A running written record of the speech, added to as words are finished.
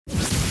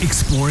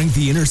exploring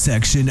the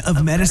intersection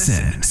of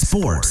medicine,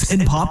 sports,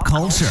 and pop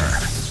culture.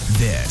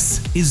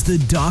 This is the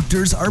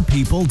Doctors Are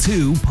People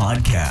Too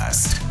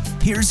podcast.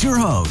 Here's your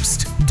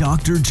host,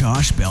 Dr.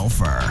 Josh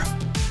Belfer.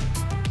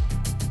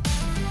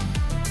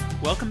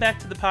 Welcome back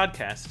to the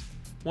podcast.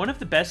 One of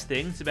the best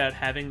things about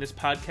having this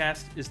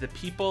podcast is the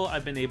people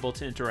I've been able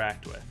to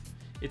interact with.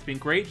 It's been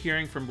great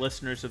hearing from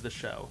listeners of the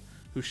show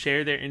who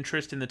share their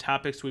interest in the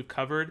topics we've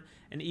covered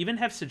and even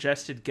have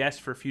suggested guests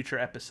for future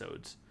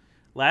episodes.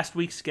 Last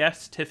week's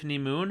guest, Tiffany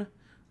Moon,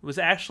 was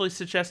actually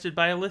suggested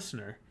by a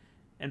listener.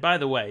 And by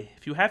the way,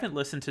 if you haven't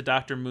listened to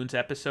Dr. Moon's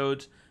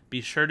episodes,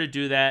 be sure to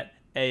do that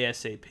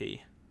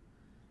ASAP.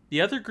 The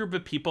other group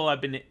of people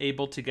I've been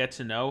able to get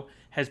to know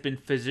has been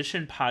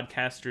physician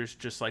podcasters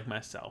just like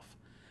myself.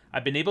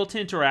 I've been able to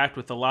interact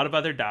with a lot of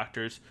other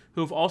doctors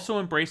who have also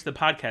embraced the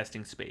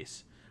podcasting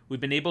space.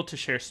 We've been able to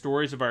share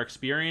stories of our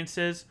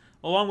experiences,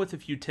 along with a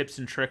few tips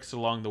and tricks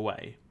along the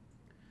way.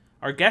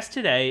 Our guest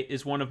today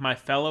is one of my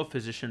fellow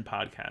physician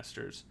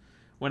podcasters.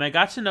 When I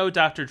got to know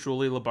Dr.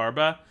 Julie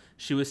LaBarba,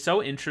 she was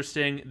so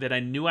interesting that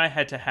I knew I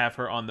had to have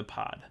her on the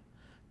pod.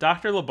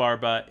 Dr.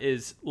 LaBarba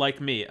is,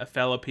 like me, a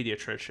fellow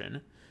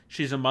pediatrician.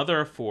 She's a mother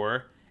of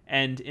 4,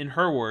 and in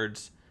her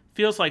words,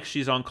 feels like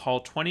she's on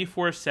call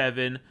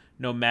 24/7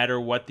 no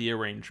matter what the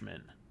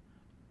arrangement.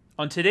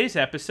 On today's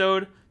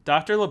episode,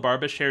 Dr.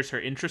 LaBarba shares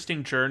her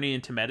interesting journey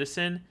into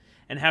medicine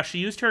and how she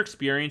used her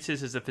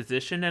experiences as a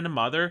physician and a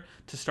mother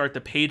to start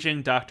the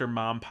Paging Dr.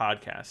 Mom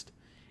podcast.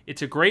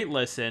 It's a great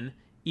listen,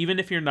 even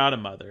if you're not a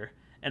mother,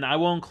 and I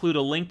will include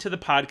a link to the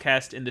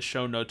podcast in the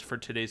show notes for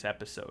today's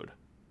episode.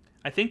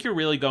 I think you're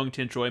really going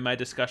to enjoy my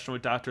discussion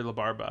with Dr.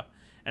 LaBarba,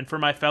 and for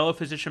my fellow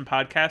physician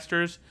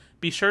podcasters,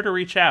 be sure to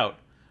reach out.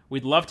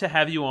 We'd love to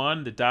have you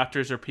on the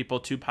Doctors Are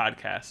People Too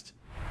podcast.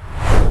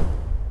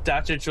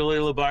 Dr. Julie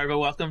LaBarba,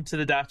 welcome to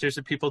the Doctors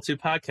Are People Too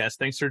podcast.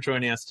 Thanks for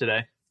joining us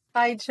today.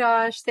 Hi,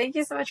 Josh. Thank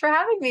you so much for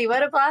having me.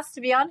 What a blast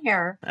to be on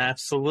here.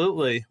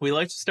 Absolutely. We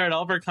like to start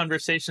all of our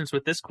conversations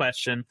with this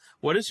question.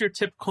 What is your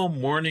typical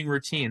morning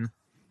routine?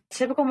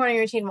 Typical morning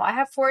routine. Well, I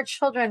have 4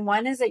 children.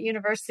 One is at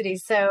university.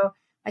 So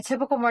my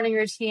typical morning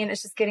routine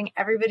is just getting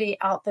everybody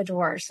out the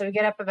door. So we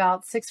get up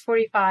about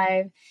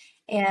 6:45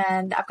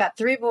 and I've got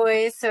 3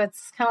 boys. So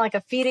it's kind of like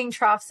a feeding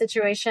trough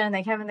situation.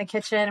 They come in the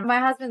kitchen. My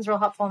husband's real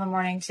helpful in the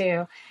morning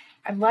too.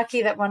 I'm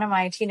lucky that one of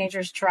my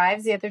teenagers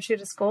drives the other 2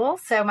 to school.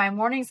 So my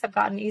mornings have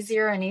gotten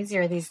easier and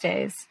easier these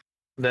days.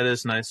 That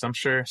is nice. I'm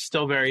sure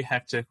still very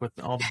hectic with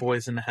all the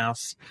boys in the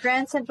house.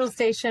 Grand Central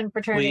Station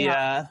fraternity.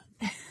 I'm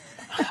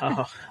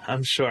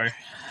sure.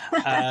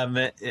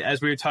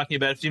 As we were talking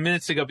about a few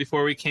minutes ago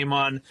before we came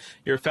on,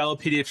 you're a fellow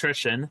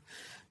pediatrician.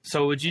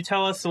 So would you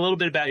tell us a little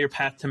bit about your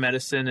path to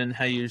medicine and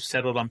how you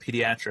settled on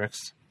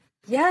pediatrics?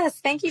 Yes,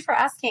 thank you for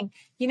asking.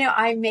 You know,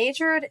 I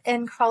majored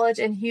in college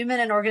in human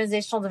and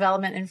organizational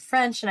development in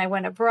French, and I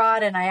went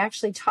abroad and I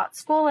actually taught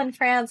school in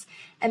France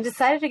and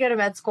decided to go to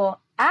med school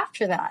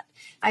after that.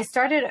 I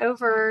started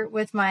over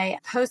with my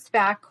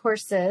post-bac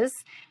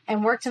courses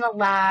and worked in a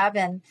lab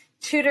and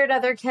tutored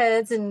other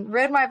kids and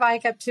rode my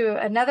bike up to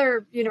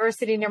another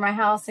university near my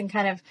house and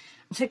kind of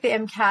took the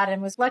MCAT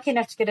and was lucky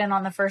enough to get in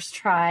on the first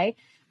try.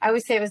 I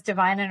always say it was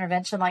divine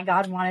intervention, like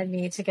God wanted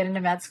me to get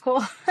into med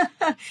school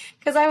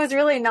because I was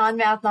really a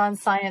non-math,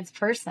 non-science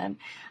person.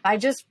 I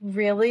just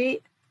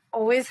really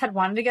always had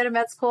wanted to go to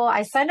med school.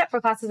 I signed up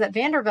for classes at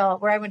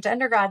Vanderbilt where I went to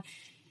undergrad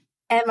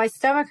and my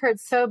stomach hurt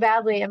so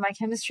badly in my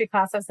chemistry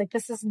class. I was like,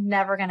 this is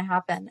never going to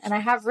happen. And I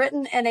have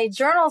written in a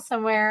journal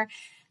somewhere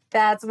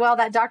that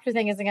doctor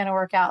thing isn't going to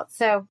work out.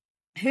 So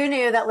who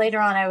knew that later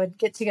on I would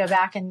get to go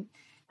back and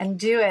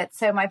do it.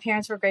 So my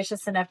parents were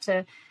gracious enough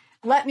to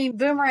let me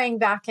boomerang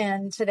back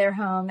into their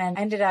home and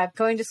ended up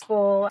going to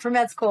school for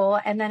med school.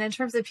 And then in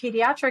terms of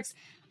pediatrics,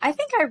 I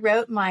think I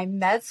wrote my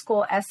med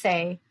school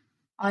essay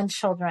on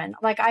children.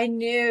 Like I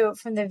knew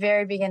from the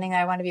very beginning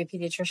that I wanted to be a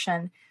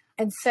pediatrician.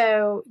 And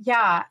so,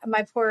 yeah,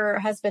 my poor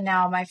husband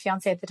now, my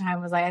fiance at the time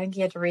was like, I think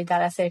he had to read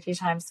that essay a few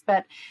times.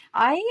 But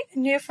I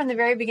knew from the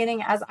very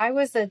beginning, as I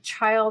was a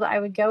child, I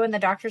would go in the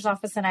doctor's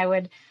office and I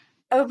would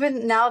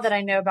open, now that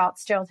I know about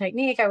sterile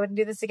technique, I wouldn't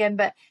do this again,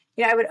 but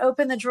I would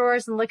open the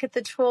drawers and look at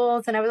the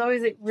tools. And I was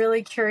always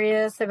really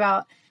curious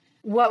about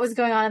what was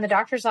going on in the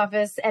doctor's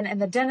office and in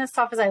the dentist's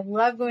office. I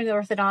love going to the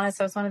orthodontist.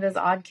 I was one of those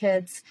odd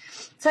kids.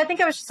 So I think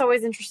I was just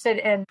always interested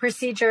in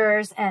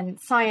procedures and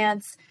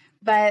science,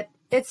 but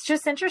it's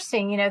just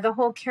interesting, the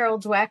whole Carol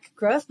Dweck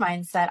growth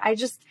mindset.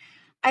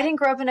 I didn't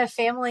grow up in a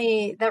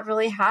family that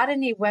really had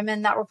any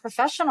women that were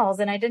professionals.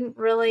 And I didn't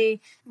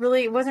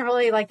wasn't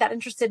really like that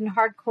interested in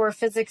hardcore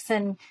physics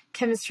and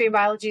chemistry and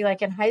biology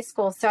like in high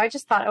school. So I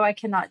just thought, I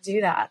cannot do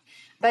that.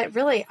 But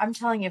really, I'm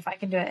telling you, if I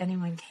can do it,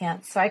 anyone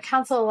can. So I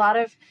counsel a lot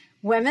of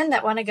women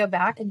that want to go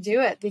back and do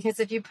it, because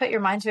if you put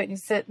your mind to it and you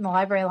sit in the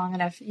library long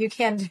enough, you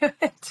can do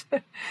it.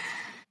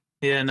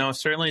 Yeah, no,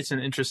 certainly it's an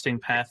interesting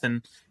path.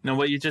 And,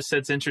 what you just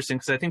said is interesting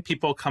because I think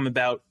people come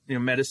about,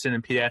 medicine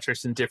and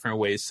pediatrics in different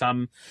ways.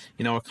 Some,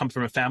 come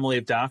from a family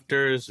of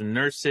doctors and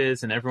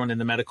nurses and everyone in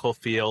the medical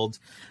field.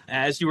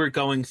 As you were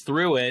going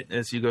through it,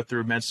 as you go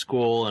through med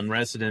school and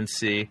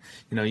residency,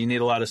 you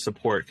need a lot of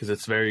support because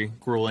it's very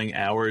grueling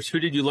hours. Who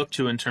did you look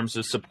to in terms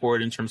of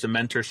support, in terms of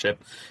mentorship,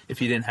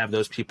 if you didn't have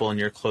those people in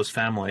your close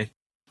family?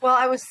 Well,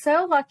 I was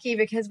so lucky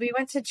because we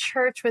went to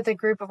church with a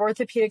group of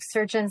orthopedic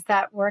surgeons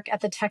that work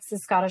at the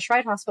Texas Scottish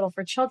Rite Hospital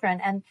for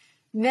Children. And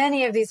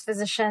many of these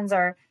physicians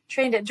are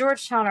trained at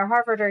Georgetown or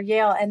Harvard or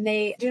Yale, and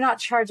they do not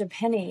charge a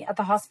penny at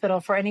the hospital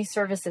for any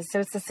services.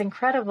 So it's this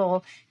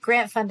incredible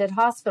grant-funded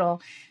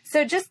hospital.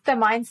 So just the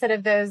mindset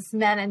of those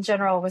men in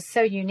general was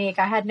so unique.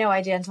 I had no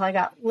idea until I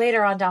got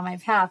later on down my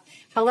path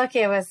how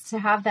lucky I was to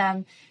have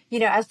them,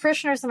 as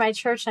parishioners in my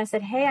church. And I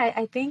said, hey,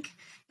 I think...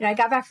 I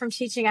got back from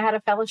teaching. I had a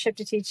fellowship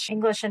to teach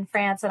English in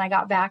France, and I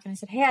got back and I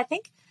said, hey, I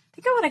think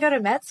I want to go to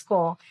med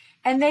school.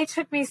 And they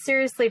took me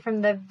seriously from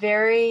the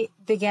very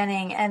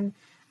beginning. And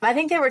I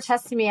think they were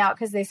testing me out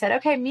because they said,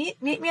 okay, meet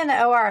me in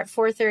the OR at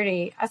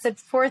 4:30. I said,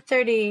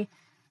 4:30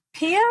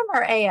 p.m.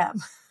 or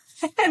a.m.?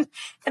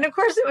 And of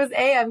course it was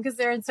a.m. because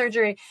they're in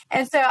surgery.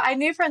 And so I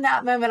knew from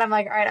that moment, I'm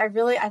like, all right,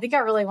 I think I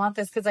really want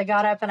this because I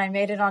got up and I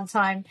made it on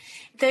time.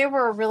 They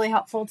were really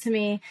helpful to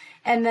me.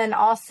 And then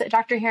also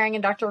Dr. Herring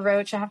and Dr.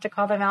 Roach, I have to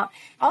call them out.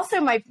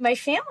 Also, my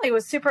family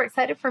was super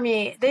excited for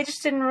me. They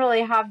just didn't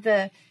really have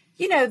the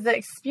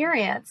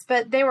experience,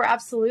 but they were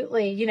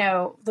absolutely,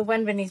 the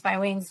wind beneath my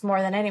wings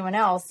more than anyone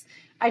else.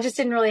 I just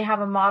didn't really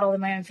have a model in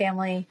my own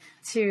family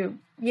to,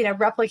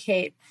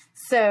 replicate.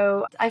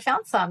 So I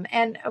found some.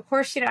 And of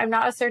course, I'm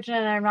not a surgeon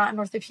and I'm not in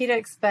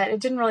orthopedics, but it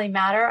didn't really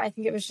matter. I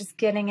think it was just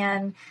getting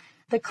in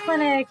the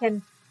clinic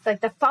and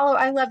like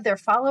I love their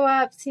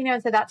follow-ups,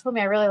 and so that told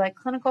me I really like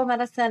clinical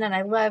medicine, and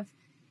I love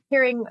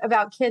hearing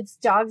about kids'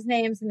 dogs'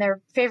 names and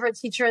their favorite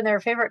teacher and their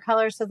favorite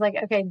colors. So it's like,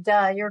 okay,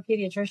 duh, you're a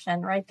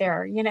pediatrician right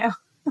there,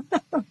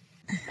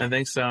 I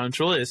think so. And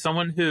Julia, as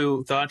someone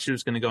who thought she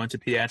was going to go into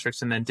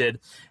pediatrics and then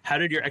did, how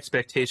did your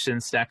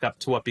expectations stack up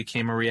to what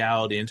became a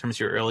reality in terms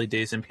of your early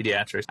days in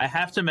pediatrics? I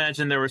have to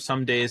imagine there were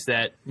some days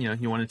that,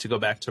 you wanted to go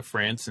back to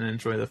France and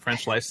enjoy the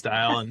French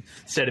lifestyle and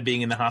instead of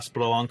being in the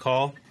hospital on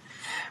call.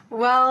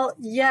 Well,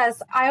 yes.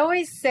 I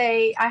always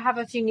say I have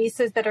a few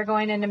nieces that are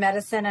going into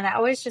medicine, and I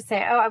always just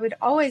say, I would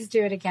always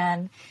do it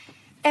again.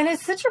 And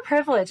it's such a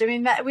privilege. I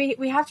mean,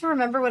 we have to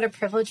remember what a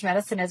privileged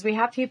medicine is. We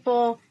have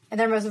people in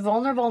their most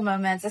vulnerable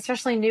moments,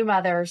 especially new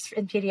mothers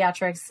in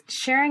pediatrics,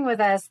 sharing with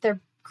us their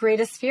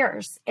greatest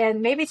fears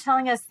and maybe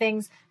telling us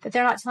things that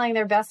they're not telling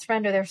their best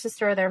friend or their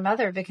sister or their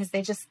mother because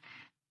they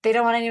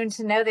don't want anyone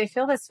to know they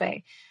feel this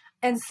way.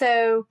 And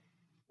so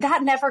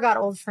that never got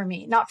old for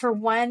me, not for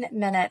 1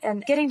 minute.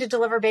 And getting to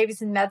deliver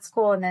babies in med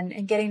school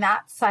and getting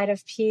that side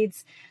of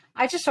peds,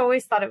 I just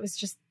always thought it was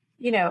just,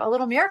 a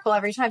little miracle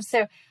every time.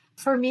 So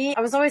for me,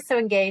 I was always so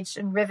engaged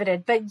and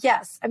riveted. But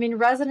yes, I mean,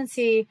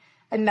 residency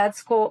and med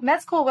school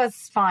was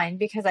fine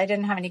because I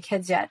didn't have any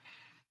kids yet.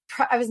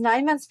 I was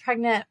 9 months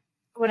pregnant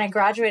when I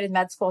graduated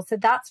med school. So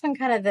that's when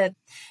kind of the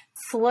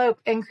slope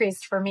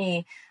increased for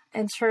me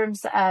in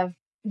terms of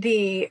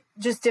the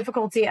just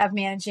difficulty of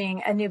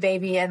managing a new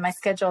baby and my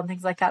schedule and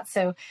things like that.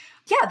 So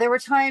yeah, there were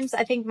times,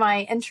 I think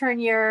my intern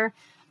year,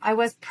 I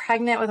was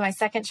pregnant with my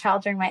second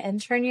child during my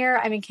intern year.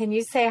 I mean, can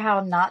you say how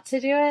not to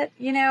do it?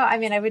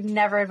 I would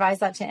never advise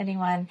that to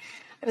anyone.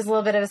 It was a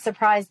little bit of a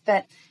surprise,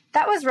 but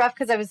that was rough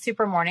because I was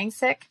super morning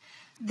sick.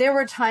 There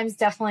were times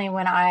definitely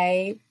when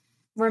I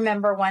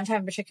remember one time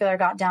in particular, I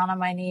got down on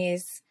my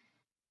knees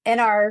in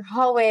our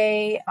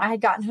hallway. I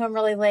had gotten home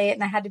really late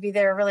and I had to be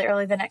there really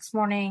early the next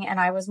morning, and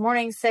I was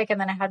morning sick.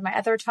 And then I had my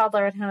other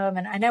toddler at home,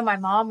 and I know my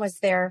mom was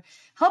there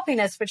helping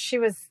us, but she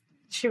was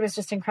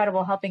just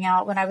incredible helping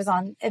out when I was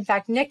on, in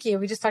fact, NICU.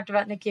 We just talked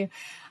about NICU.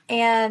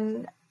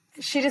 And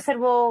she just said,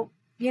 well,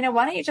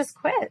 why don't you just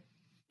quit?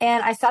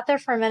 And I sat there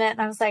for a minute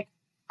and I was like,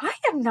 I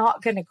am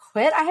not going to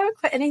quit. I haven't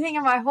quit anything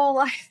in my whole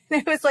life.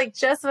 And it was like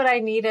just what I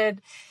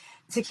needed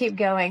to keep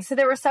going. So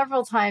there were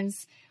several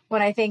times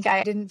when I think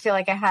I didn't feel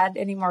like I had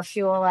any more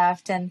fuel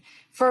left. And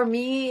for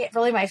me,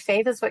 really my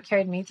faith is what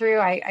carried me through.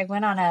 I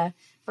went on a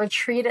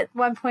retreat at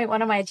one point.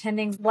 One of my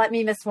attendings let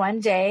me miss one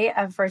day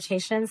of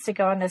rotations to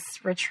go on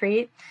this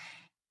retreat.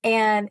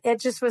 And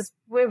it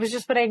was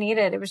just what I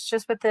needed. It was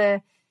just what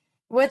the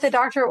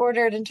doctor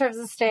ordered in terms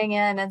of staying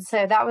in. And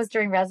so that was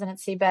during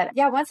residency. But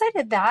yeah, once I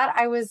did that,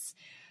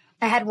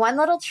 I had one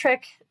little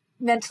trick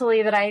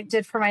mentally that I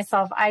did for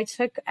myself. I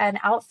took an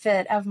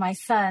outfit of my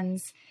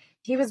son's.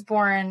 He was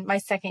born my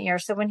second year.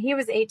 So when he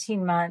was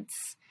 18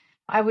 months,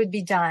 I would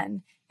be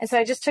done. And so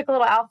I just took a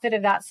little outfit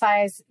of that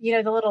size,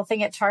 the little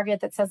thing at Target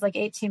that says like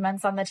 18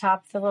 months on the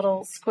top, the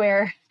little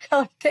square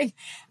color thing.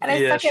 And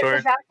I stuck it in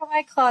the back of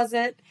my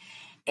closet.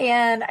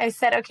 And I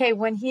said, okay,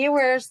 when he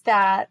wears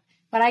that,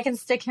 when I can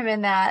stick him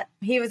in that,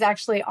 he was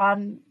actually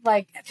on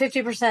like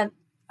 50%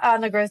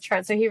 on the growth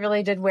chart. So he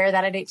really did wear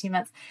that at 18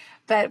 months.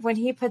 But when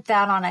he put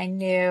that on, I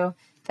knew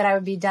that I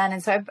would be done.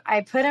 And so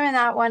I put him in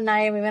that one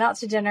night. We went out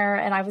to dinner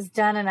and I was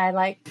done, and I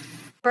like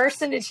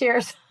burst into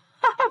tears.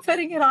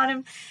 putting it on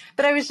him.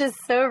 But I was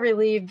just so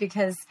relieved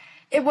because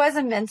it was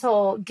a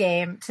mental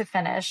game to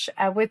finish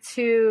with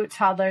 2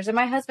 toddlers. And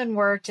my husband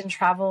worked and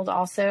traveled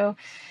also.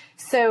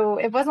 So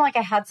it wasn't like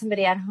I had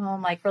somebody at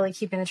home, like really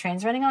keeping the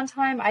trains running on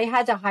time. I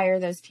had to hire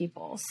those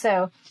people.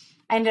 So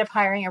I ended up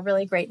hiring a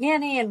really great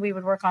nanny, and we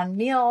would work on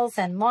meals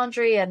and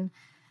laundry and,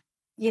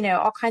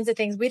 all kinds of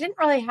things. We didn't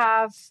really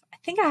have, I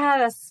think I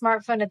had a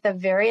smartphone at the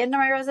very end of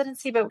my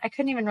residency, but I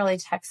couldn't even really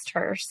text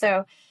her. So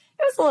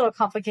it was a little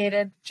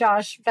complicated,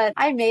 Josh, but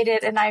I made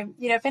it. And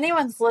if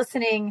anyone's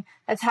listening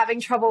that's having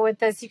trouble with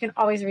this, you can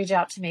always reach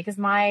out to me, because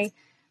my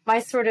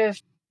sort of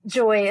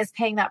joy is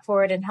paying that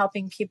forward and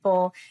helping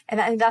people.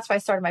 And that's why I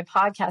started my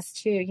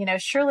podcast too.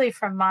 Surely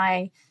from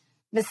my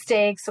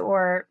mistakes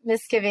or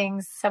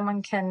misgivings,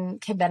 someone can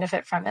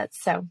benefit from it.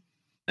 So.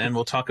 And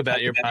we'll talk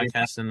about your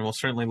podcast, and we'll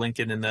certainly link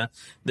it in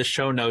the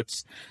show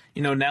notes.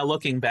 Now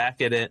looking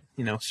back at it,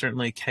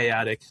 certainly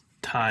chaotic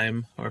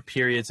time or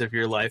periods of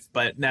your life.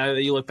 But now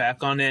that you look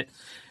back on it,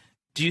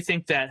 do you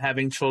think that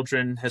having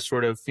children has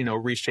sort of,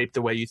 reshaped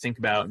the way you think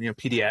about,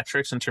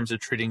 pediatrics in terms of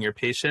treating your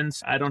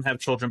patients? I don't have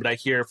children, but I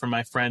hear from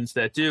my friends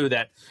that do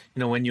that,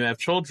 when you have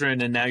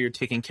children and now you're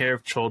taking care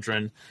of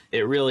children,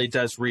 it really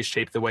does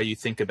reshape the way you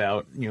think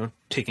about,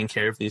 taking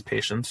care of these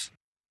patients.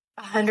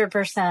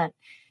 100%.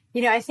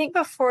 I think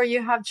before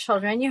you have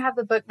children, you have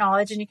the book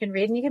knowledge and you can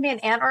read, and you can be an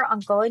aunt or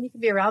uncle and you can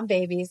be around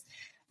babies.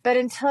 But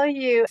until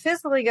you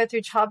physically go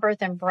through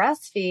childbirth and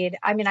breastfeed,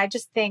 I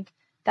just think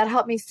that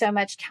helped me so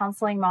much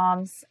counseling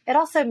moms. It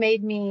also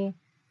made me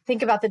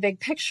think about the big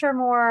picture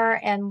more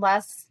and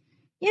less,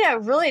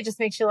 really it just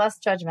makes you less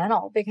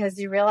judgmental, because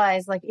you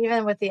realize, like,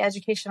 even with the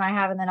education I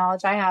have and the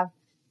knowledge I have,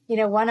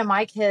 one of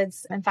my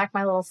kids, in fact,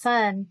 my little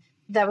son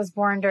that was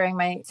born during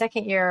my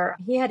 2nd year,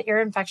 he had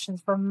ear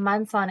infections for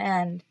months on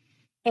end.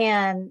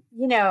 And,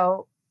 and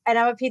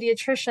I'm a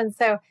pediatrician,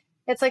 so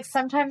it's like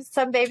sometimes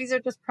some babies are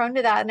just prone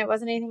to that, and it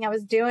wasn't anything I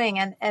was doing.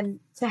 And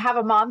to have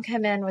a mom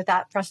come in with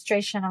that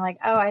frustration, I'm like,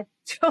 oh, I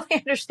totally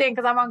understand,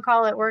 because I'm on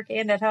call at work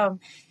and at home.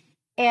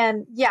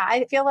 And yeah,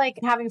 I feel like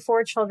having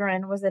 4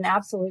 children was an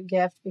absolute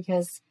gift,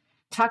 because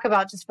talk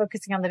about just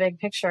focusing on the big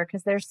picture,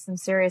 because there's some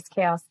serious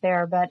chaos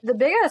there. But the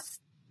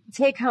biggest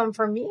take home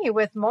for me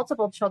with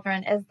multiple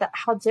children is that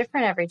how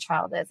different every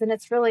child is. And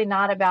it's really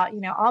not about,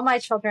 all my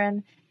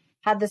children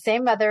had the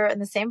same mother and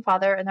the same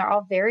father, and they're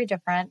all very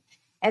different.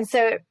 And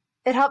so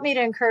it helped me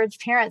to encourage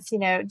parents,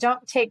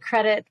 don't take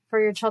credit for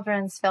your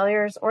children's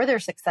failures or their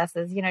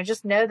successes.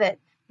 Just know that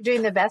you're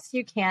doing the best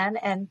you can.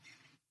 And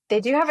they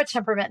do have a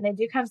temperament, and they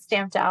do come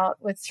stamped out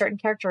with certain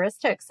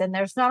characteristics. And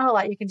there's not a whole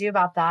lot you can do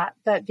about that,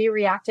 but be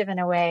reactive in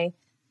a way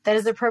that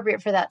is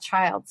appropriate for that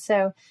child.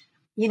 So,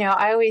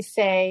 I always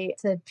say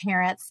to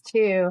parents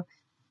too,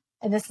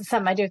 and this is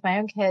something I do with my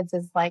own kids,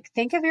 is like,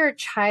 think of your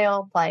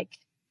child like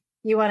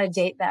you want to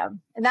date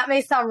them. And that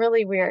may sound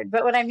really weird,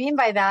 but what I mean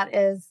by that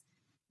is,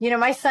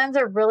 my sons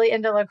are really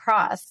into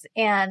lacrosse,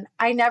 and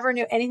I never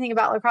knew anything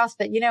about lacrosse,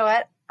 but you know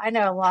what? I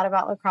know a lot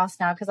about lacrosse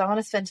now, because I want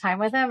to spend time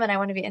with them and I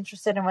want to be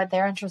interested in what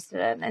they're interested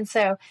in. And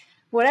so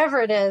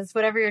whatever it is,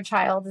 whatever your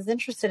child is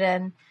interested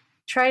in,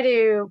 try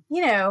to,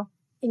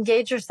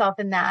 engage yourself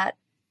in that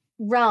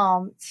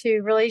realm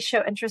to really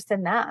show interest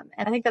in them.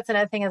 And I think that's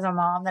another thing as a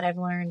mom that I've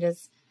learned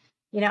is,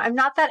 I'm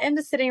not that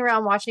into sitting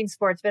around watching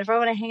sports, but if I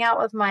want to hang out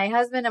with my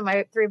husband and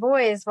my 3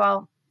 boys,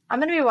 well, I'm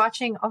going to be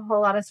watching a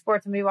whole lot of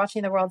sports. I'm going to be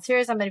watching the World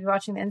Series. I'm going to be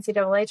watching the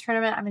NCAA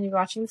tournament. I'm going to be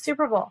watching the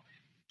Super Bowl,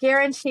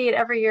 guaranteed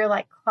every year,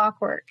 like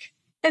clockwork.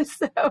 And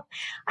so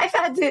I've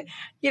had to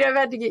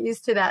get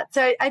used to that.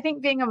 So I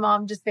think being a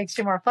mom just makes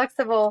you more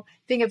flexible,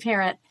 being a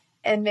parent,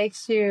 and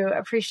makes you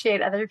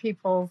appreciate other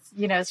people's,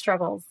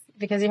 struggles,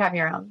 because you have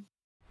your own.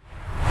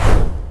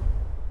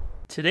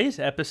 Today's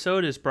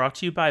episode is brought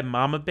to you by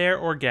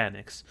Mommabear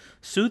Organics.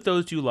 Soothe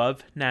those you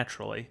love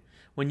naturally.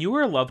 When you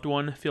or a loved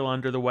one feel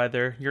under the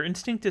weather, your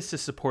instinct is to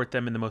support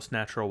them in the most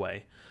natural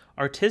way.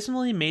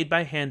 Artisanally made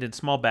by hand in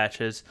small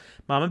batches,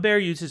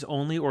 Mommabear uses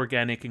only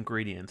organic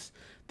ingredients.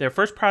 Their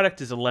first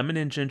product is a lemon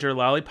and ginger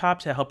lollipop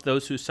to help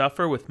those who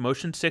suffer with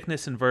motion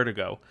sickness and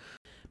vertigo.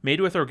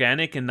 Made with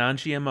organic and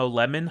non-GMO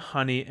lemon,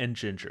 honey, and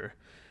ginger.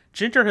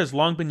 Ginger has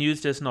long been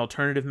used as an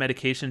alternative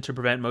medication to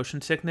prevent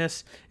motion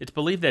sickness. It's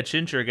believed that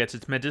ginger gets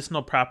its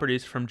medicinal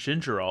properties from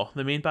gingerol,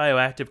 the main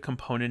bioactive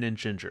component in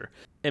ginger.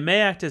 It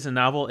may act as a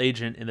novel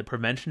agent in the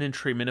prevention and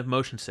treatment of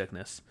motion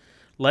sickness.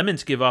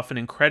 Lemons give off an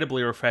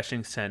incredibly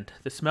refreshing scent.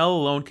 The smell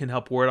alone can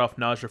help ward off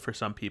nausea for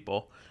some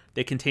people.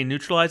 They contain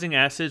neutralizing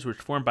acids which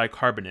form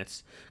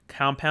bicarbonates,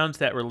 compounds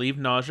that relieve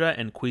nausea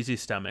and queasy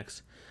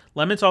stomachs.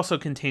 Lemons also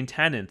contain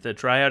tannins that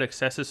dry out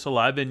excessive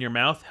saliva in your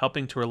mouth,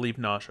 helping to relieve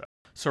nausea.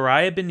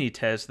 Soraya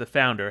Benitez, the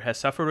founder, has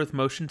suffered with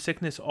motion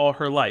sickness all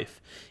her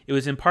life. It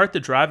was in part the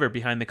driver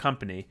behind the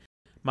company.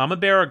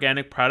 Mommabear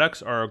organic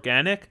products are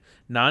organic,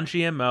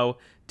 non-GMO,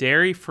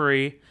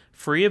 dairy-free,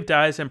 free of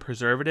dyes and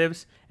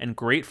preservatives, and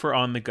great for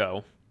on the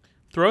go.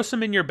 Throw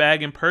some in your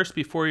bag and purse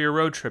before your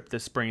road trip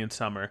this spring and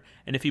summer.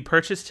 And if you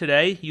purchase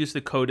today, use the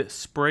code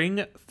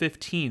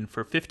SPRING15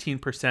 for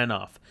 15%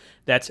 off.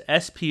 That's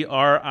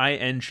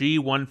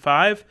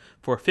SPRING15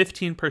 for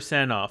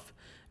 15% off.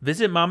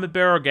 Visit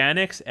Mommabear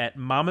Organics at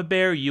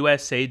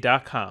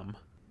mommabearusa.com.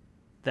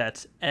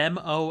 That's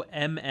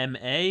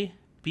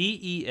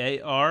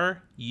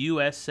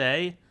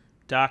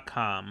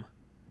MOMMABEARUSA.com.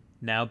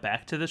 Now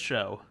back to the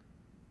show.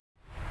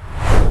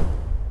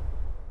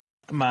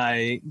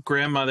 My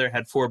grandmother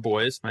had 4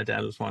 boys. My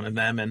dad was one of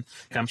them. And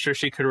I'm sure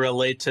she could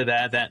relate to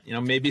that,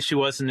 maybe she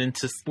wasn't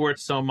into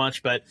sports so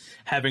much, but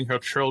having her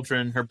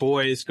children, her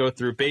boys go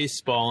through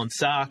baseball and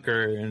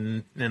soccer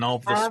and all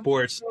of the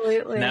sports.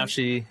 Now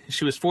she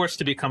was forced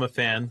to become a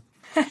fan.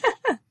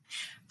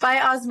 By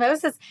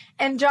osmosis.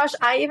 And Josh,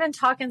 I even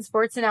talk in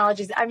sports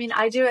analogies. I mean,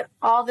 I do it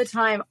all the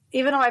time.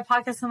 Even on my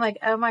podcast, I'm like,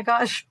 oh my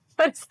gosh,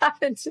 what's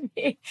happened to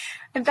me?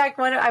 In fact,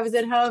 I was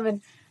at home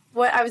and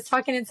I was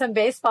talking in some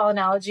baseball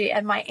analogy,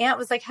 and my aunt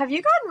was like, have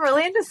you gotten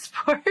really into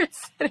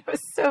sports? And it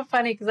was so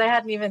funny because I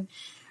hadn't even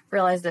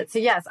realized it. So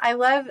yes, I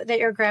love that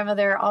your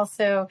grandmother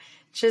also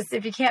just,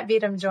 if you can't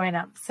beat them, join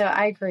them. So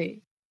I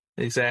agree.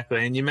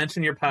 Exactly. And you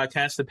mentioned your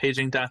podcast, the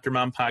Paging Dr.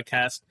 Mom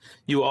podcast.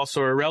 You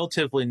also are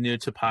relatively new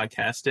to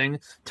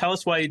podcasting. Tell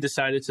us why you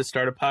decided to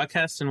start a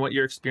podcast and what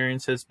your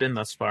experience has been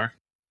thus far.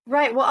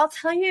 Right. Well, I'll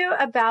tell you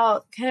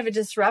about kind of a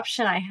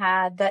disruption I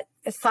had that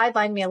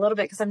sidelined me a little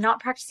bit because I'm not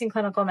practicing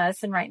clinical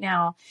medicine right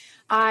now.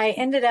 I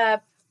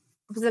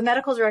was the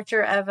medical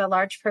director of a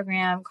large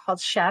program called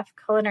CHEF,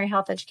 Culinary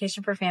Health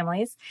Education for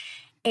Families.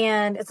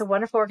 And it's a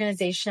wonderful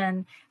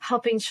organization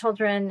helping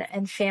children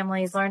and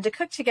families learn to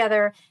cook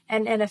together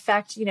and, in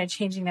effect,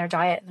 changing their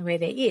diet and the way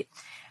they eat.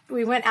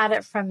 We went at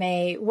it from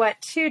a what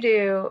to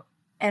do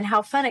and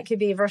how fun it could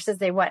be versus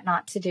a what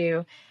not to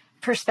do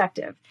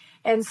perspective.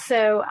 And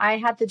so I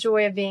had the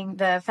joy of being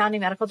the founding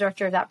medical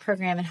director of that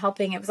program and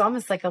helping. It was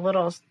almost like a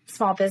little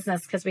small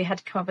business because we had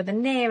to come up with a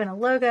name and a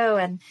logo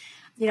and,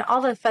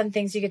 all the fun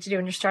things you get to do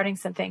when you're starting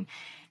something.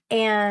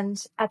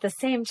 And at the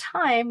same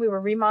time, we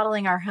were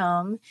remodeling our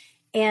home.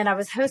 And I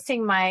was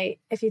hosting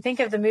if you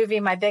think of the movie,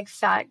 My Big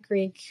Fat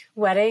Greek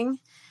Wedding,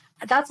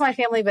 that's my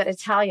family, but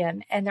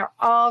Italian. And they're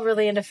all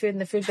really into food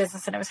and the food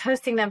business. And I was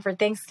hosting them for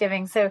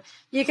Thanksgiving. So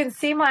you can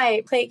see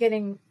my plate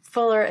getting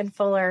fuller and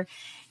fuller.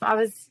 I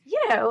was,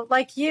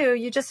 like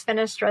you just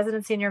finished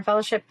residency in your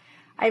fellowship.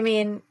 I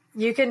mean,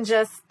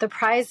 the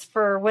prize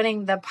for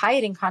winning the pie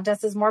eating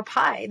contest is more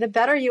pie. The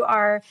better you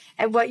are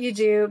at what you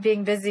do,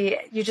 being busy,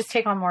 you just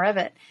take on more of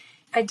it.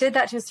 I did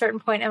that to a certain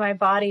point and my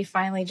body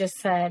finally just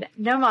said,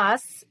 no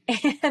mas.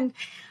 And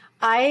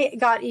I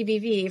got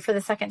EBV for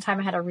the second time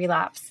I had a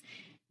relapse.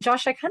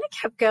 Josh, I kind of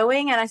kept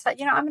going and I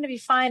thought, I'm going to be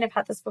fine. I've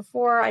had this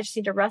before. I just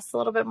need to rest a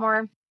little bit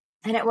more.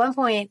 And at one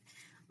point,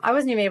 I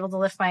wasn't even able to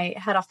lift my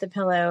head off the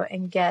pillow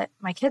and get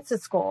my kids to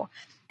school.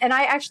 And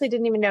I actually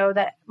didn't even know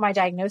that my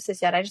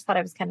diagnosis yet. I just thought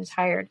I was kind of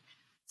tired.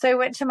 So I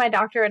went to my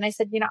doctor and I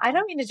said, I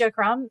don't mean to joke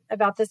around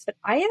about this, but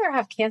I either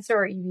have cancer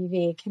or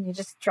EBV. Can you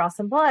just draw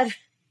some blood?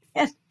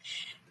 And,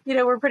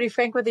 we're pretty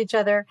frank with each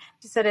other.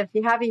 She said, if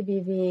you have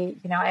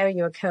EBV, I owe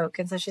you a Coke.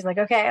 And so she's like,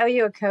 okay, I owe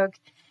you a Coke.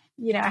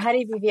 I had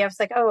EBV. I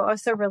was like, oh, I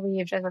was so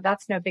relieved. I thought,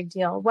 that's no big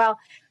deal. Well,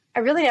 I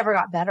really never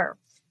got better.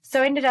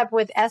 So I ended up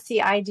with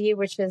SEID,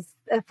 which is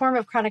a form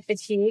of chronic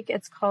fatigue.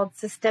 It's called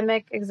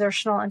systemic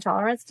exertional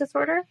intolerance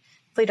disorder.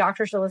 Hopefully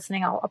doctors are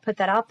listening. I'll put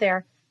that out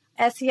there.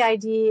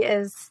 SEID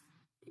is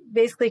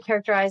basically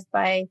characterized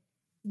by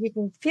you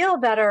can feel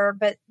better,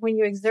 but when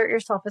you exert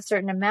yourself a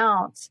certain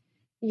amount,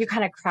 you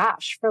kind of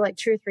crash for like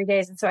 2 or 3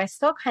 days. And so I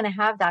still kind of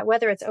have that,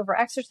 whether it's over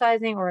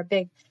exercising or a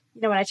big,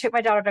 when I took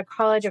my daughter to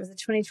college, it was a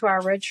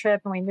 22-hour road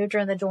trip and we moved her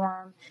in the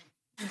dorm,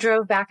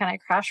 drove back and I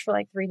crashed for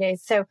like 3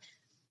 days. So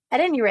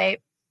at any rate,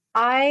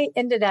 I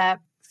ended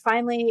up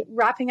finally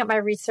wrapping up my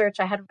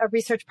research. I had a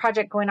research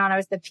project going on. I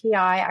was the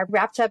PI. I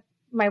wrapped up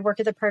my work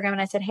at the program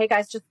and I said, hey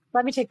guys, just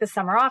let me take the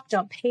summer off.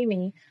 Don't pay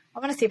me. I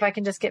want to see if I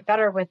can just get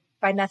better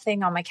by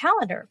nothing on my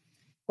calendar.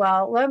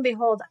 Well, lo and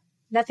behold,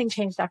 nothing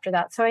changed after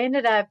that. So I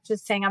ended up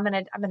just saying, I'm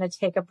going to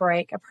take a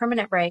break, a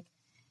permanent break.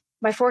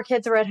 My 4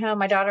 kids were at home.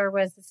 My daughter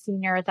was a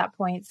senior at that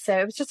point. So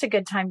it was just a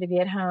good time to be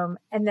at home.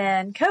 And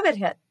then COVID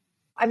hit.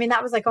 I mean,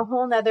 that was like a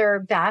whole nother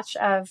batch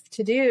of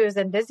to-dos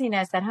and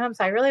busyness at home.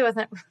 So I really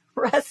wasn't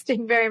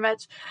resting very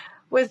much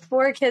with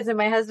 4 kids and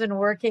my husband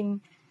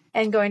working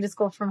and going to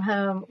school from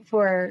home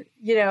for,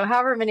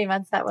 however many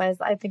months that was.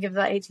 I think it was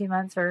about 18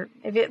 months or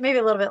maybe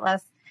a little bit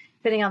less,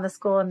 depending on the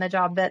school and the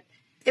job, but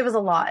it was a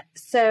lot.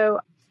 So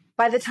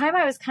by the time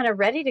I was kind of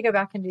ready to go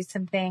back and do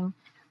something,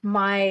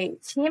 my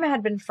team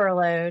had been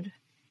furloughed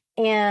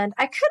and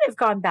I could have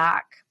gone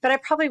back, but I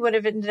probably would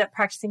have ended up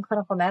practicing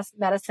clinical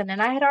medicine.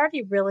 And I had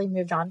already really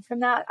moved on from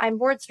that. I'm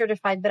board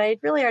certified, but I had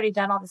really already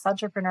done all this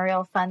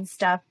entrepreneurial fun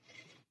stuff,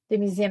 the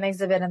museum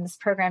exhibit and this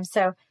program.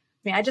 So,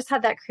 I just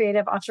had that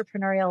creative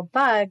entrepreneurial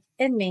bug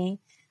in me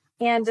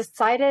and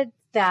decided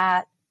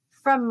that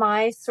from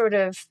my sort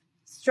of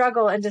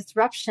struggle and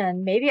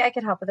disruption, maybe I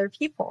could help other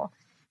people.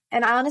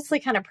 And I honestly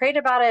kind of prayed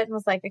about it and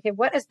was like, okay,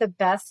 what is the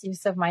best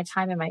use of my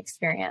time and my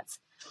experience?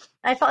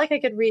 I felt like I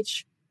could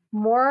reach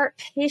more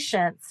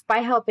patients by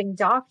helping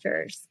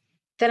doctors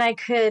than I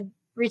could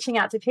reaching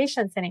out to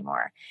patients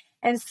anymore.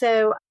 And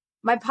so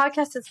my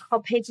podcast is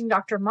called Paging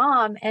Dr.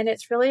 Mom, and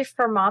it's really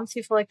for moms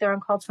who feel like they're on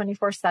call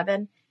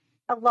 24/7.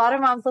 A lot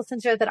of moms listen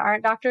to it that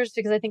aren't doctors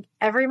because I think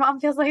every mom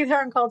feels like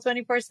they're on call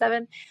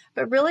 24/7.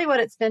 But really what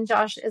it's been,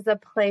 Josh, is a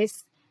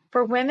place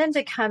for women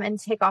to come and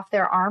take off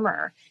their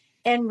armor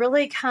and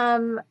really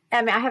come.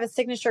 I mean, I have a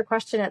signature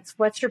question. It's,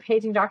 what's your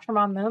Paging Dr.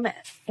 Mom moment?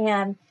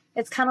 And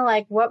it's kind of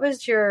like, what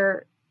was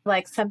your,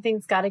 like,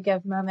 something's got to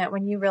give moment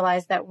when you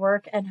realized that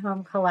work and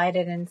home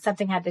collided and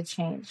something had to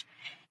change?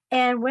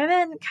 And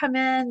women come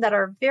in that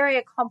are very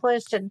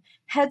accomplished and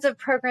heads of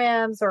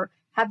programs or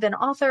have been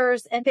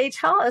authors, and they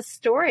tell a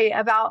story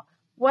about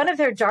one of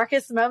their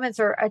darkest moments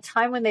or a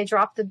time when they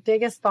dropped the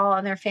biggest ball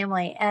in their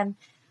family. And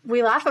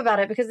we laugh about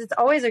it because it's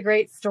always a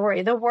great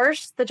story. The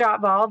worse the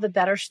drop ball, the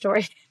better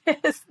story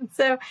is.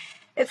 So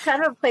it's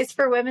kind of a place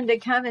for women to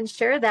come and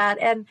share that.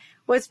 And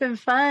what's been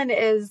fun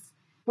is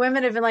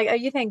women have been like, oh,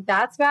 you think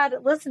that's bad?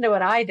 Listen to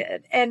what I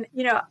did. And,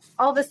 you know,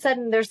 all of a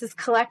sudden there's this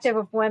collective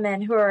of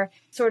women who are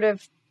sort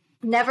of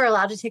never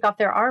allowed to take off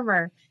their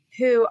armor,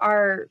 who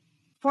are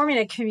forming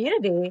a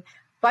community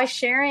by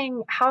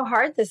sharing how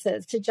hard this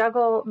is to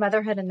juggle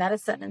motherhood and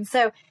medicine. And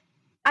so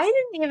I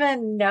didn't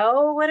even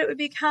know what it would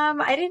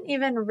become. I didn't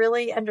even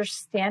really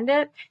understand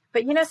it.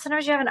 But, you know,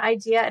 sometimes you have an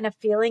idea and a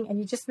feeling and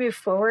you just move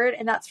forward.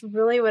 And that's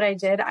really what I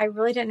did. I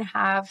really didn't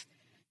have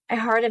a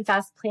hard and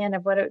fast plan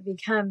of what it would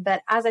become.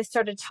 But as I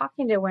started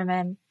talking to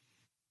women,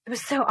 it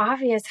was so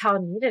obvious how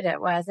needed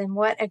it was and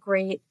what a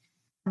great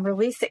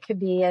release it could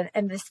be.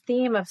 And this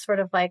theme of sort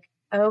of like,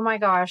 oh my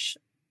gosh,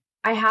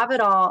 I have it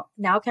all.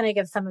 Now can I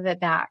give some of it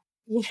back?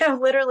 You know,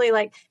 literally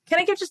like, can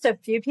I give just a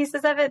few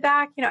pieces of it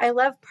back? You know, I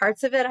love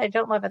parts of it. I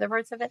don't love other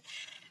parts of it.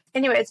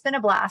 Anyway, it's been a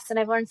blast. And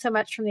I've learned so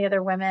much from the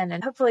other women.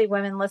 And hopefully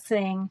women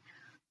listening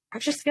are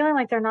just feeling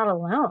like they're not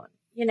alone,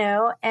 you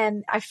know?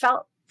 And I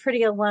felt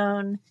pretty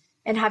alone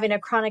in having a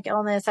chronic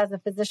illness as a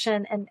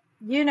physician. And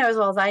you know as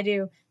well as I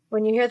do,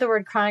 when you hear the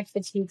word chronic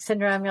fatigue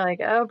syndrome, you're like,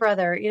 oh,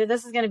 brother, you know,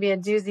 this is going to be a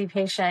doozy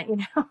patient, you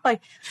know,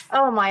 like,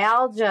 oh,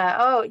 myalgia.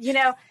 Oh, you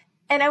know,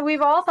 and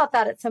we've all thought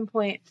that at some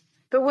point.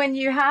 But when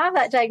you have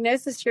that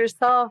diagnosis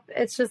yourself,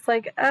 it's just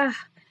like,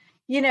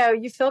 you know,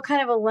 you feel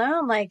kind of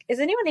alone. Like,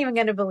 is anyone even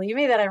going to believe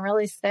me that I'm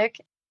really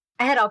sick?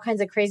 I had all kinds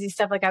of crazy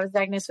stuff. Like I was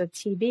diagnosed with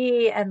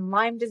TB and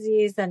Lyme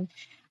disease. And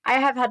I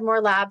have had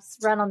more labs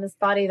run on this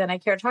body than I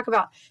care to talk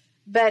about.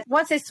 But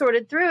once I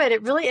sorted through it,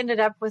 it really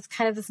ended up with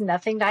kind of this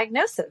nothing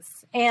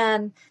diagnosis.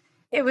 And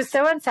it was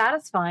so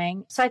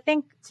unsatisfying. So I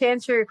think to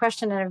answer your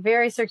question in a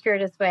very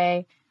circuitous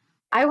way,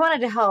 I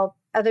wanted to help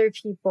other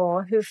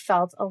people who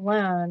felt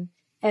alone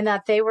and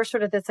that they were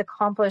sort of this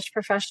accomplished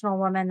professional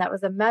woman that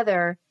was a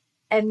mother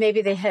and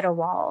maybe they hit a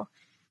wall.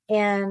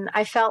 And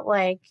I felt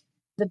like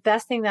the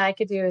best thing that I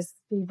could do is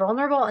be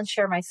vulnerable and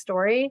share my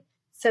story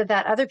so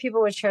that other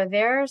people would share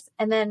theirs.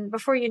 And then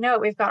before you know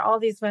it, we've got all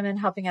these women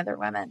helping other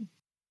women.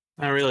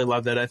 I really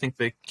love that. I think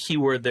the key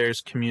word there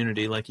is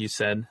community, like you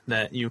said,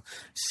 that you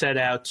set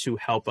out to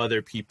help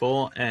other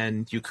people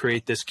and you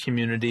create this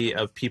community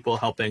of people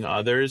helping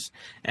others.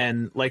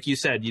 And like you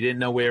said, you didn't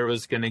know where it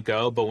was going to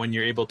go, but when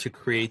you're able to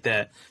create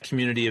that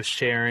community of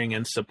sharing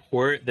and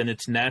support, then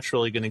it's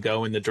naturally going to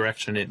go in the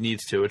direction it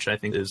needs to, which I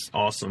think is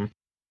awesome.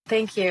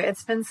 Thank you.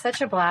 It's been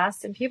such a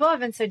blast. And people have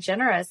been so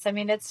generous. I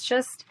mean,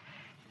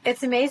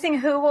 it's amazing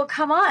who will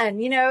come on.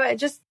 You know,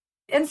 just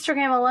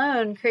Instagram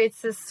alone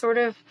creates this sort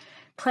of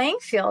playing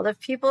field of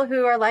people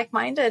who are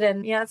like-minded.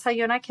 And, you know, that's how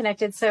you and I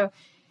connected. So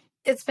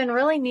it's been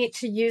really neat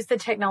to use the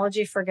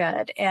technology for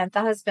good. And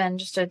that has been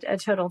just a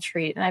total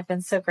treat. And I've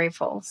been so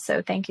grateful.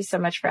 So thank you so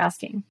much for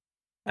asking.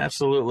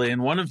 Absolutely.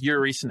 In one of your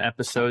recent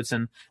episodes,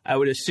 and I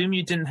would assume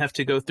you didn't have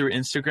to go through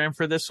Instagram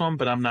for this one,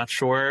 but I'm not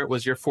sure,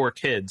 was your 4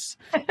 kids.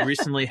 You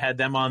recently had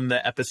them on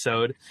the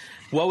episode.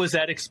 What was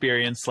that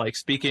experience like,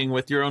 speaking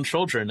with your own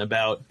children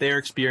about their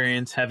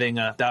experience having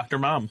a Dr.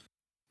 Mom?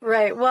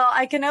 Right. Well,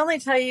 I can only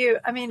tell you,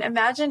 I mean,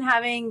 imagine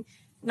having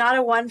not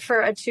a 1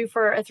 for, a 2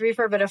 for, a 3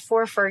 for, but a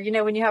 4 for, you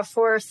know, when you have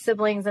 4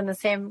 siblings in the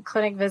same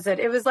clinic visit,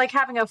 it was like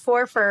having a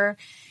 4 for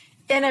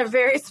in a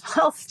very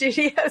small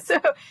studio. So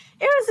it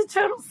was a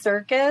total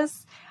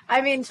circus.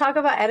 I mean, talk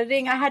about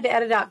editing. I had to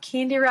edit out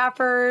candy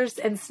wrappers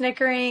and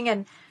snickering,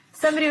 and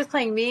somebody was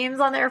playing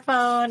memes on their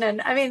phone.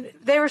 And I mean,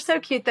 they were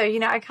so cute though. You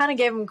know, I kind of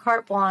gave them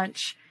carte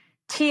blanche,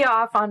 tee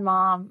off on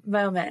mom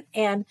moment.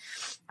 And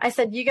I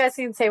said, you guys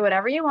can say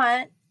whatever you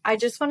want. I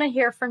just want to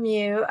hear from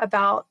you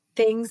about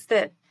things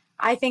that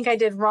I think I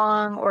did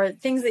wrong or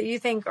things that you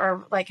think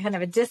are like kind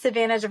of a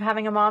disadvantage of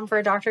having a mom for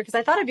a doctor. Because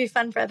I thought it'd be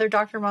fun for other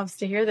doctor moms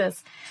to hear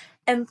this.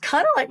 And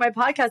kind of like my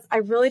podcast, I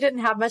really didn't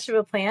have much of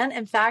a plan.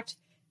 In fact,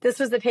 this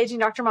was the Paging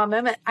Dr. Mom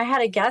moment. I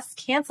had a guest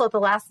cancel at the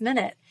last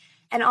minute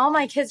and all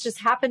my kids just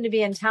happened to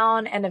be in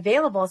town and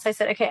available. So I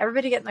said, okay,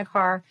 everybody get in the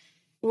car.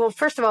 Well,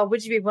 first of all,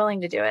 would you be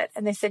willing to do it?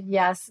 And they said,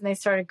 yes. And they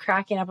started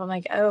cracking up. I'm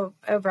like, oh,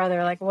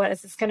 brother, like, what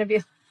is this going to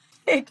be?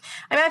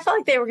 I felt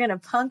like they were going to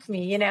punk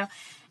me,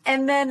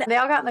 And then they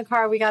all got in the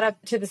car. We got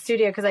up to the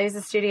studio because I use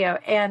the studio,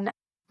 and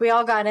we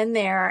all got in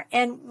there.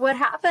 And what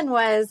happened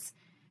was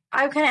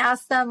I kind of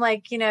asked them,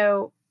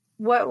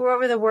 what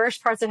were the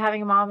worst parts of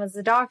having a mom as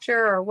a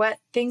doctor, or what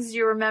things do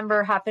you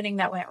remember happening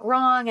that went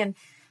wrong? And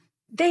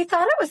they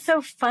thought it was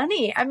so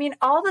funny. I mean,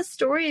 all the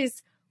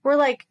stories were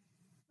like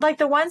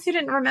the ones who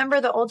didn't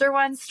remember the older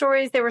ones'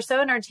 stories, they were so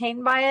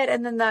entertained by it.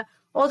 And then the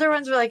older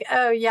ones were like,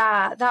 oh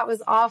yeah, that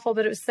was awful,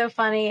 but it was so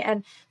funny.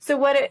 And so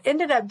what it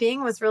ended up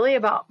being was really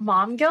about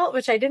mom guilt,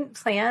 which I didn't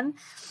plan.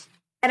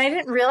 And I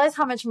didn't realize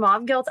how much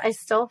mom guilt I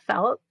still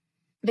felt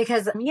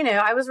because,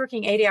 I was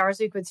working 80 hours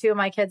a week with two of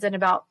my kids and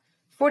about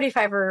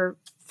 45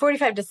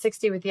 to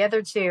 60 with the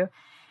other two.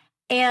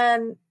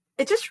 And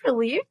it just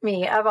relieved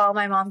me of all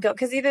my mom guilt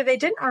because either they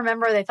didn't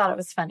remember or they thought it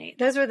was funny.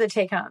 Those were the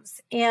take homes.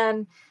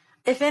 And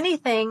if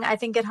anything, I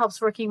think it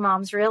helps working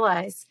moms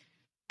realize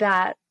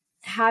that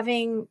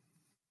having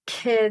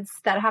kids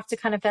that have to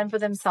kind of fend for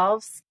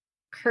themselves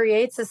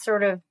creates a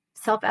sort of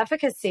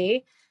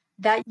self-efficacy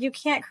that you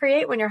can't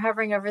create when you're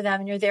hovering over them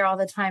and you're there all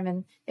the time.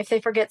 And if they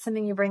forget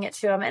something, you bring it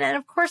to them. And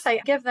of course, I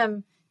give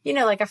them,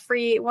 like a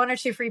free 1 or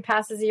 2 free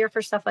passes a year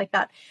for stuff like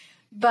that.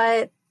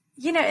 But,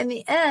 in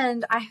the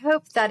end, I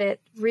hope that it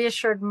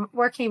reassured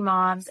working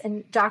moms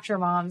and doctor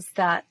moms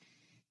that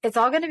it's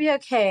all going to be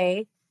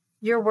okay.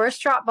 Your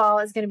worst drop ball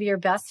is going to be your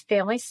best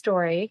family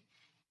story.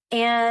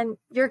 And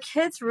your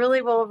kids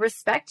really will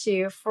respect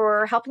you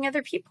for helping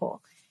other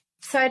people.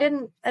 So I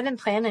didn't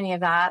plan any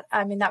of that.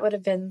 I mean, that would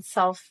have been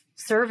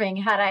self-serving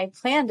had I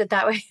planned it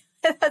that way.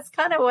 That's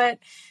kind of what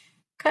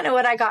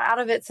I got out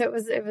of it. So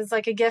it was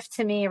like a gift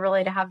to me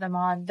really to have them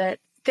on. But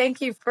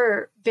thank you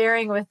for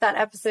bearing with that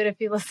episode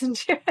if you listen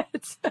to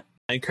it.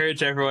 I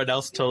encourage everyone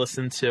else to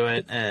listen to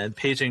it and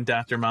Paging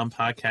Dr. Mom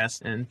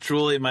podcast. And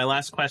Julie, my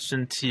last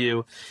question to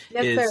you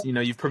is,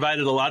 you've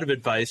provided a lot of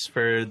advice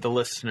for the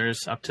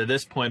listeners up to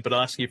this point, but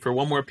I'll ask you for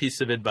one more piece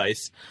of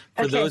advice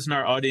for those in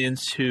our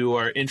audience who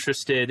are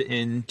interested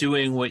in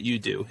doing what you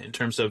do in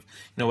terms of,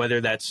 whether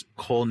that's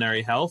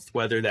culinary health,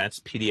 whether that's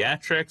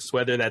pediatrics,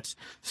 whether that's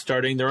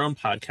starting their own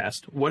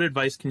podcast. What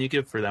advice can you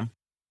give for them?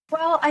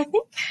 Well, I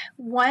think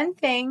one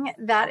thing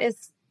that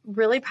is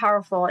really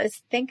powerful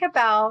is think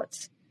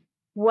about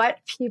what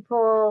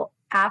people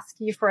ask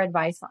you for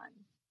advice on.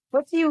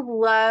 What do you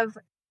love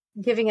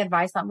giving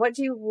advice on? What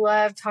do you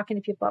love talking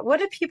to people about? What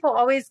do people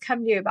always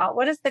come to you about?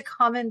 What is the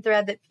common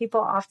thread that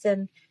people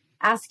often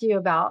ask you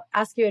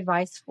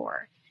advice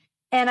for?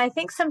 And I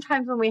think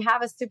sometimes when we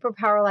have a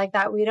superpower like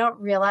that, we don't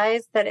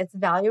realize that it's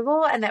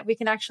valuable and that we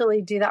can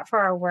actually do that for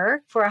our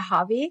work, for a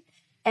hobby,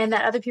 and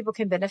that other people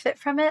can benefit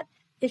from it.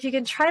 If you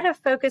can try to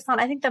focus on,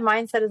 I think the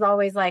mindset is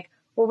always like,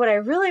 well, what I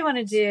really want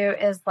to do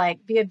is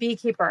be a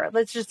beekeeper.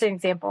 That's just an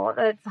example.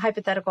 It's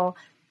hypothetical,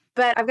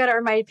 but I've got to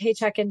earn my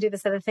paycheck and do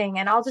this other thing.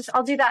 And I'll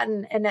do that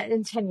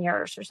in 10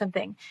 years or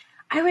something.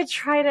 I would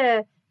try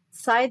to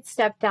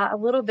sidestep that a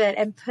little bit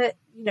and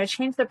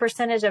change the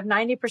percentage of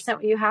 90%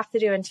 what you have to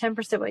do and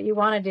 10% what you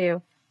want to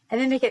do.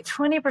 And then make it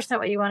 20%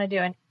 what you want to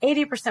do and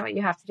 80% what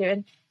you have to do.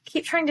 And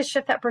keep trying to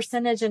shift that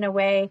percentage in a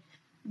way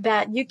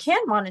that you can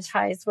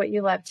monetize what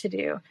you love to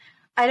do.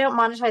 I don't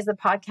monetize the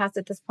podcast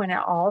at this point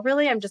at all,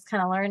 really. I'm just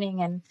kind of learning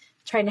and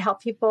trying to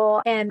help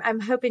people. And I'm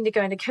hoping to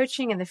go into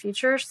coaching in the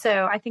future.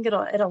 So I think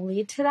it'll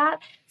lead to that.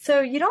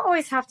 So you don't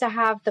always have to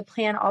have the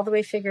plan all the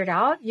way figured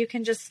out. You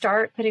can just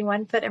start putting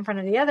one foot in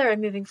front of the other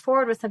and moving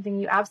forward with something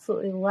you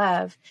absolutely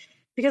love.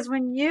 Because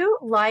when you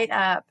light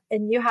up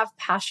and you have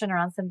passion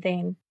around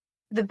something,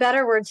 the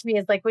better word to me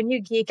is when you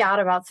geek out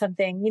about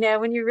something,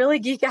 when you really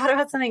geek out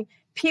about something,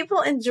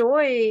 people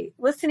enjoy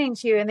listening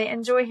to you and they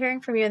enjoy hearing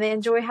from you and they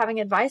enjoy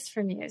having advice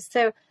from you.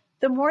 So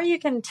the more you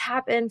can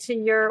tap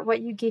into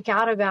what you geek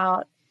out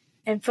about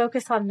and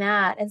focus on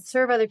that and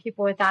serve other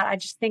people with that, I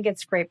just think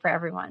it's great for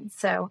everyone.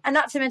 So, and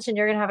not to mention,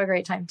 you're going to have a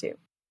great time too.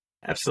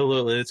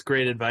 Absolutely. It's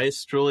great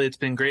advice. Julie, it's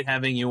been great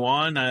having you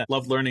on. I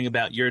love learning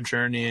about your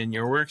journey and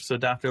your work. So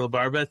Dr.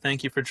 LaBarba,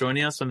 thank you for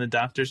joining us on the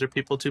Doctors Are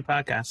People Too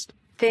podcast.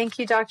 Thank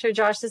you, Dr.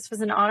 Josh. This was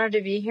an honor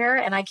to be here,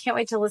 and I can't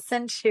wait to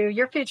listen to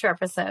your future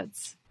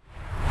episodes.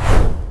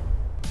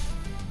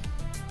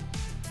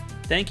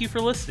 Thank you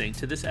for listening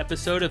to this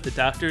episode of the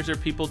Doctors Are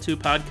People Too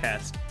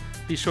podcast.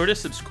 Be sure to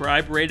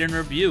subscribe, rate, and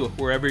review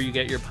wherever you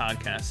get your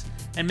podcasts,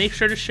 and make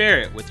sure to share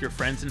it with your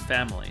friends and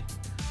family.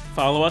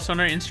 Follow us on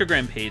our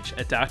Instagram page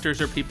at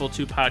Doctors Are People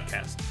Too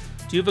podcast.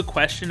 Do you have a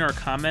question or a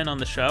comment on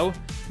the show?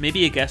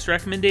 Maybe a guest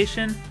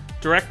recommendation?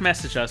 Direct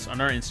message us on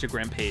our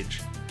Instagram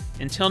page.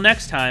 Until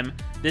next time,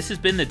 this has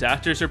been the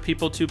Doctors Are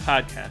People Too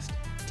podcast.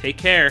 Take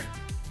care.